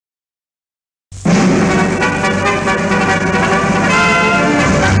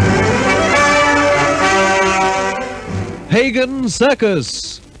Hagen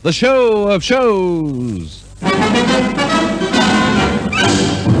Circus, the show of shows.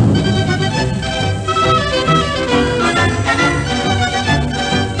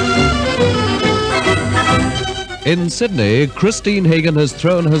 In Sydney, Christine Hagen has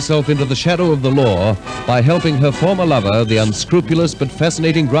thrown herself into the shadow of the law by helping her former lover, the unscrupulous but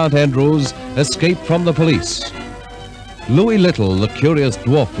fascinating Grant Andrews, escape from the police. Louis Little, the curious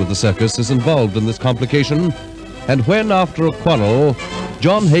dwarf with the circus, is involved in this complication, and when, after a quarrel,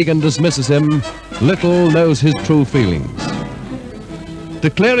 John Hagen dismisses him, Little knows his true feelings.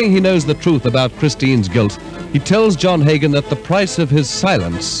 Declaring he knows the truth about Christine's guilt, he tells John Hagen that the price of his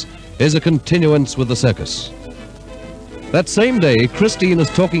silence is a continuance with the circus. That same day, Christine is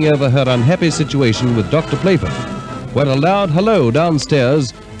talking over her unhappy situation with Dr. Playford, when a loud hello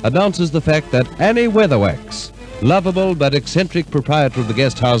downstairs announces the fact that Annie Weatherwax, lovable but eccentric proprietor of the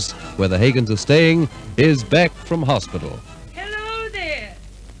guest house where the Hagens are staying, is back from hospital. Hello there.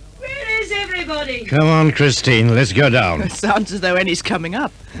 Where is everybody? Come on, Christine, let's go down. It sounds as though Annie's coming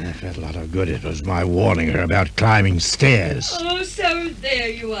up. I felt a lot of good it was my warning her about climbing stairs. Oh, so there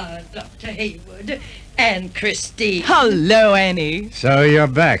you are, Dr. Haywood. And Christine. Hello, Annie. So you're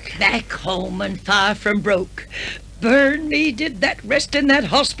back. Back home and far from broke. Burn me, did that rest in that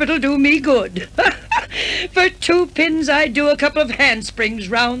hospital do me good. For 2 pins, I'd do a couple of handsprings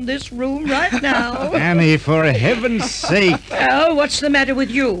round this room right now. Annie, for heaven's sake. Well, what's the matter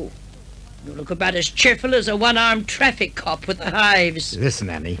with you? You look about as cheerful as a one-armed traffic cop with the hives. Listen,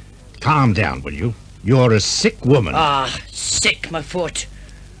 Annie, calm down, will you? You're a sick woman. Ah, sick, my foot.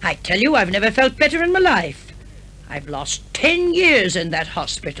 I tell you, I've never felt better in my life. I've lost 10 years in that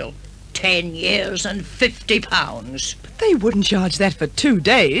hospital. 10 years and 50 pounds. But they wouldn't charge that for 2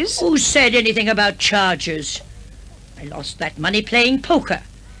 days. Who said anything about charges? I lost that money playing poker.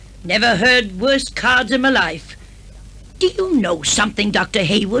 Never heard worse cards in my life. Do you know something, Dr.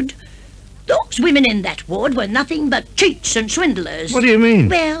 Haywood? Those women in that ward were nothing but cheats and swindlers. What do you mean?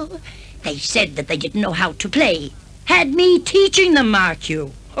 Well, they said that they didn't know how to play. Had me teaching them, mark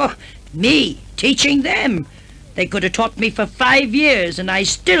you. Oh, me teaching them. They could have taught me for 5 years, and I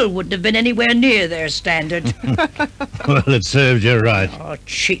still wouldn't have been anywhere near their standard. Well, it served you right. Oh,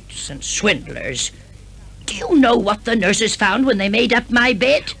 cheats and swindlers. Do you know what the nurses found when they made up my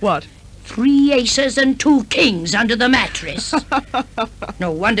bed? What? 3 aces and 2 kings under the mattress.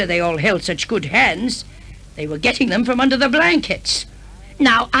 No wonder they all held such good hands. They were getting them from under the blankets.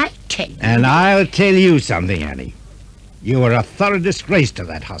 Now, I tell you... And I'll tell you something, Annie. You were a thorough disgrace to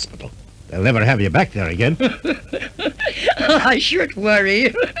that hospital. They'll never have you back there again. I should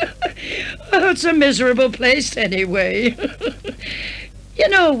worry. Oh, it's a miserable place anyway. You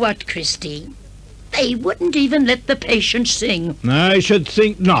know what, Christine? They wouldn't even let the patients sing. I should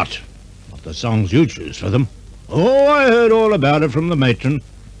think not. Not the songs you choose for them. Oh, I heard all about it from the matron.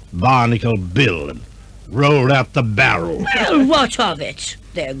 Barnacle Bill and Rolled Out the Barrel. Well, what of it?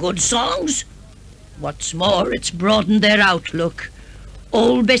 They're good songs. What's more, it's broadened their outlook.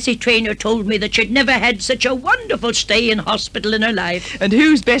 Old Bessie Traynor told me that she'd never had such a wonderful stay in hospital in her life. And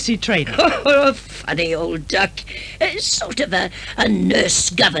who's Bessie Traynor? Oh, a funny old duck. Sort of a nurse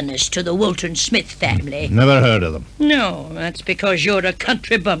governess to the Walton Smith family. Never heard of them. No, that's because you're a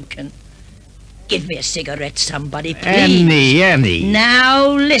country bumpkin. Give me a cigarette, somebody, please. Annie. Now,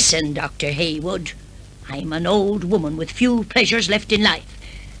 listen, Dr. Haywood. I'm an old woman with few pleasures left in life.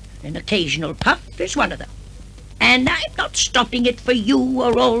 An occasional puff is one of them. And I'm not stopping it for you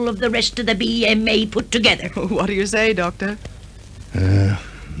or all of the rest of the BMA put together. What do you say, Doctor?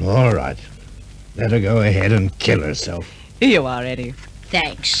 All right. Let her go ahead and kill herself. Here you are, Eddie.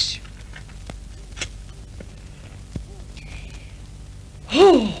 Thanks.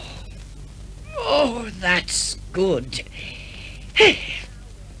 Oh, that's good.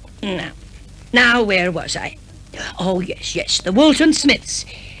 Now, where was I? Oh, yes, the Walton Smiths.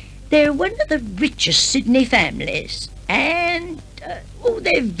 They're one of the richest Sydney families. And,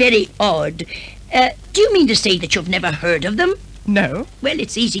 they're very odd. Do you mean to say that you've never heard of them? No. Well,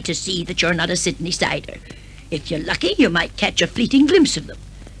 it's easy to see that you're not a Sydney sider. If you're lucky, you might catch a fleeting glimpse of them.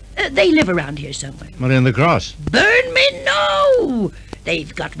 They live around here somewhere. What, in the Cross? Burn me, no!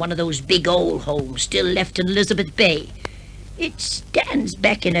 They've got one of those big old homes still left in Elizabeth Bay. It stands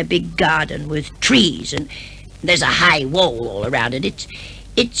back in a big garden with trees, and there's a high wall all around it.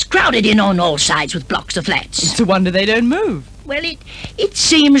 It's crowded in on all sides with blocks of flats. It's a wonder they don't move. Well, it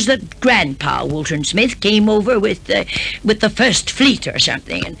seems that Grandpa Walton Smith came over with the first fleet or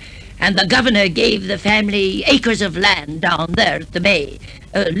something, and the governor gave the family acres of land down there at the bay.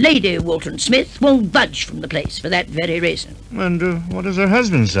 Lady Walton Smith won't budge from the place for that very reason. And what does her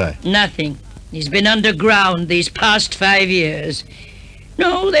husband say? Nothing. He's been underground these past 5 years.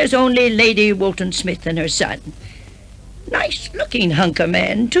 No, there's only Lady Walton Smith and her son. Nice-looking hunk of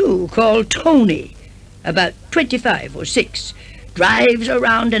man, too, called Tony. About 25 or 6. Drives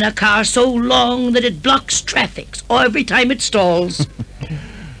around in a car so long that it blocks traffic every time it stalls.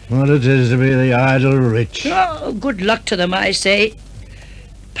 What it is to be the idle rich. Oh, good luck to them, I say.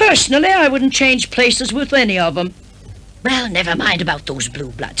 Personally, I wouldn't change places with any of them. Well, never mind about those blue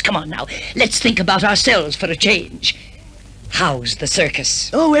bloods. Come on now, let's think about ourselves for a change. How's the circus?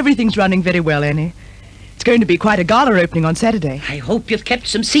 Oh, everything's running very well, Annie. It's going to be quite a gala opening on Saturday. I hope you've kept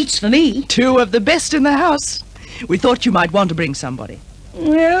some seats for me. 2 of the best in the house. We thought you might want to bring somebody.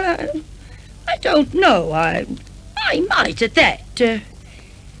 Well, I don't know. I might at that.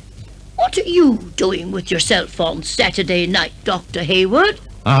 What are you doing with yourself on Saturday night, Dr. Haywood?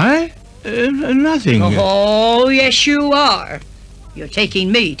 I? Nothing. Oh, yes, you are. You're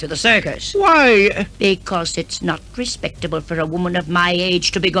taking me to the circus. Why? Because it's not respectable for a woman of my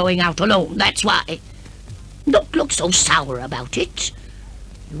age to be going out alone, that's why. Don't look so sour about it.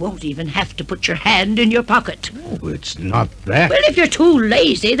 You won't even have to put your hand in your pocket. Oh, it's not that. Well, if you're too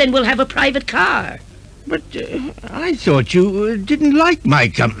lazy, then we'll have a private car. But I thought you didn't like my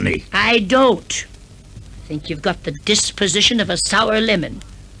company. I don't. I think you've got the disposition of a sour lemon.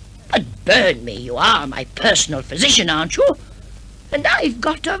 But burn me, you are my personal physician, aren't you? And I've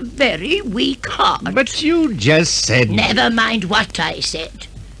got a very weak heart. But you just said... Never mind what I said.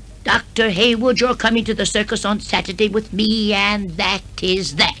 Dr. Haywood, you're coming to the circus on Saturday with me, and that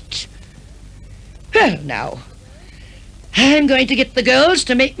is that. Well, now, I'm going to get the girls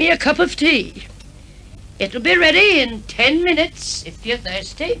to make me a cup of tea. It'll be ready in 10 minutes, if you're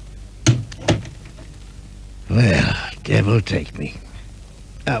thirsty. Well, devil take me.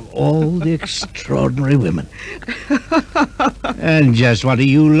 Of all the extraordinary women. And just what are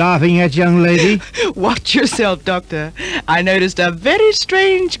you laughing at, young lady? Watch yourself, Doctor. I noticed a very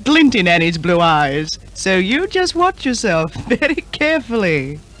strange glint in Annie's blue eyes. So you just watch yourself very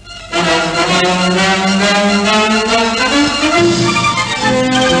carefully.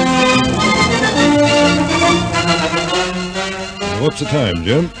 What's the time,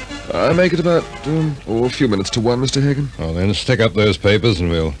 Jim? I make it about, a few minutes to 1, Mr. Hagen. Well, then, stick up those papers and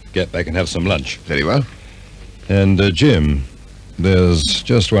we'll get back and have some lunch. Very well. And, Jim, there's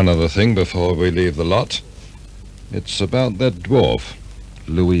just one other thing before we leave the lot. It's about that dwarf.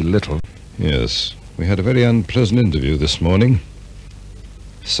 Louis Little. Yes, we had a very unpleasant interview this morning.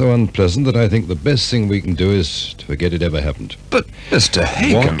 So unpleasant that I think the best thing we can do is to forget it ever happened. But, Mr.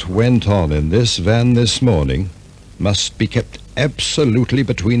 Hagen... What went on in this van this morning must be kept absolutely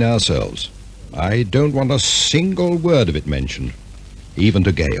between ourselves. I don't want a single word of it mentioned, even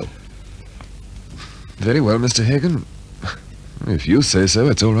to Gail. Very well, Mr. Hagen. If you say so,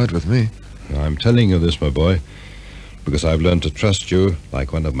 it's all right with me. I'm telling you this, my boy, because I've learned to trust you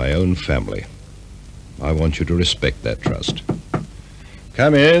like one of my own family. I want you to respect that trust.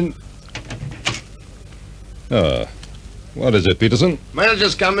 Come in. What is it, Peterson? Mail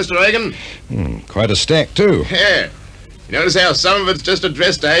just come, Mr. Hagen. Quite a stack, too. Here. You notice how some of it's just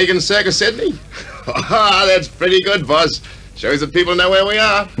addressed to Hagen Circus, Sydney? That's pretty good, boss. Shows that people know where we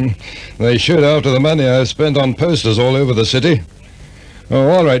are. They should after the money I've spent on posters all over the city. Oh,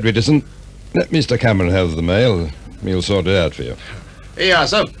 all right, Peterson. Let Mr. Cameron have the mail. We'll sort it out for you. Here you are,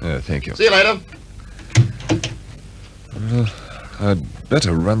 sir. Thank you. See you later. I'd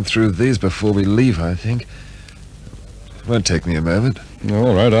better run through these before we leave, I think. Won't take me a moment.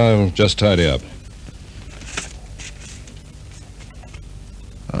 All right, I'll just tidy up.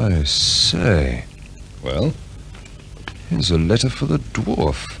 I say, Well? here's a letter for the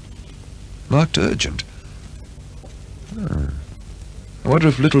dwarf. Marked urgent. I wonder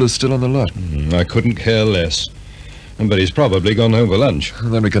if Little is still on the lot. I couldn't care less. But he's probably gone home for lunch.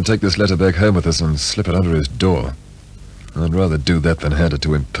 Then we can take this letter back home with us and slip it under his door. I'd rather do that than hand it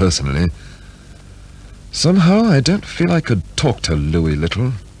to him personally. Somehow, I don't feel I could talk to Louis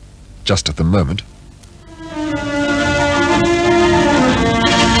Little, just at the moment.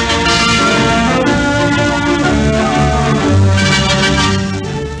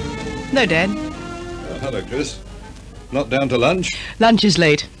 No, Dad. Hello, Chris. Not down to lunch? Lunch is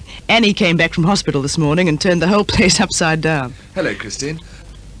late. Annie came back from hospital this morning and turned the whole place upside down. Hello, Christine.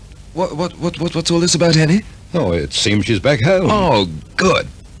 What's all this about, Annie? Oh, it seems she's back home. Oh, good.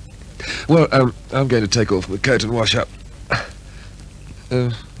 Well, I'm going to take off my coat and wash up.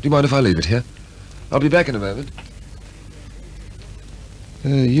 Do you mind if I leave it here? I'll be back in a moment.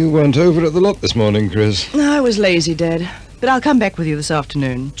 You weren't over at the lot this morning, Chris. I was lazy, Dad. But I'll come back with you this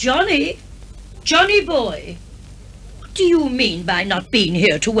afternoon. Johnny? Johnny boy? What do you mean by not being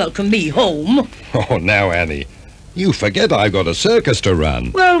here to welcome me home? Oh, now, Annie, you forget I've got a circus to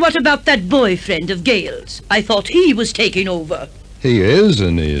run. Well, what about that boyfriend of Gail's? I thought he was taking over. He is,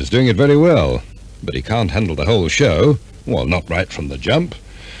 and he's doing it very well. But he can't handle the whole show. Well, not right from the jump.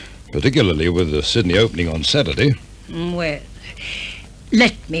 Particularly with the Sydney opening on Saturday. Well,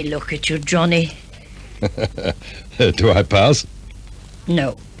 let me look at you, Johnny. Do I pass?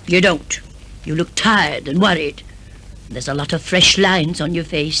 No, you don't. You look tired and worried. There's a lot of fresh lines on your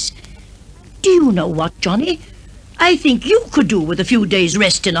face. Do you know what, Johnny? I think you could do with a few days'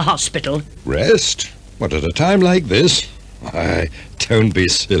 rest in a hospital. Rest? What, at a time like this? Why, don't be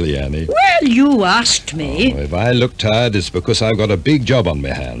silly, Annie. Well, you asked me. Oh, if I look tired, it's because I've got a big job on my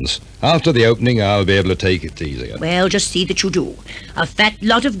hands. After the opening, I'll be able to take it easier. Well, just see that you do. A fat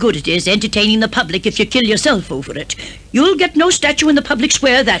lot of good it is entertaining the public if you kill yourself over it. You'll get no statue in the public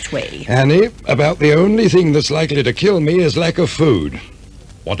square that way. Annie, about the only thing that's likely to kill me is lack of food.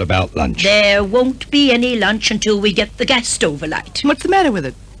 What about lunch? There won't be any lunch until we get the gas stove alight. What's the matter with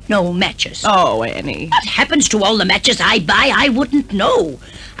it? No matches. Oh, Annie. What happens to all the matches I buy, I wouldn't know.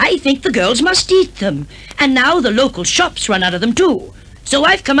 I think the girls must eat them. And now the local shops run out of them, too. So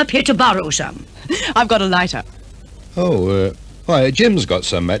I've come up here to borrow some. I've got a lighter. Oh, why, Jim's got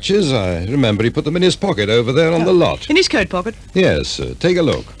some matches. I remember he put them in his pocket over there on the lot. In his coat pocket? Yes, take a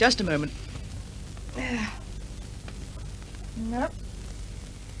look. Just a moment.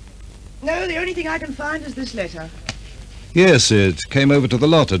 No, the only thing I can find is this letter. Yes, it came over to the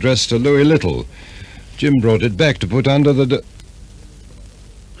lot addressed to Louis Little. Jim brought it back to put under the...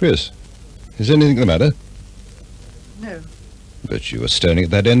 Chris, is anything the matter? No. But you were staring at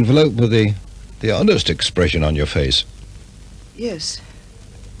that envelope with the honest expression on your face. Yes.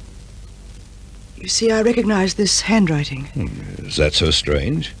 You see, I recognize this handwriting. Is that so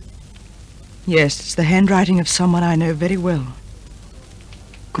strange? Yes, it's the handwriting of someone I know very well.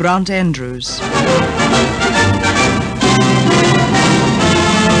 Grant Andrews.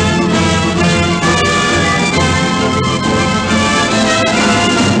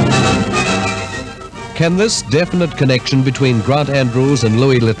 Can this definite connection between Grant Andrews and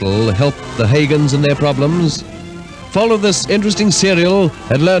Louis Little help the Hagens in their problems? Follow this interesting serial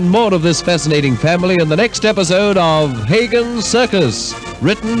and learn more of this fascinating family in the next episode of Hagen's Circus,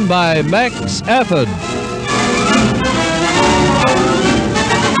 written by Max Afford.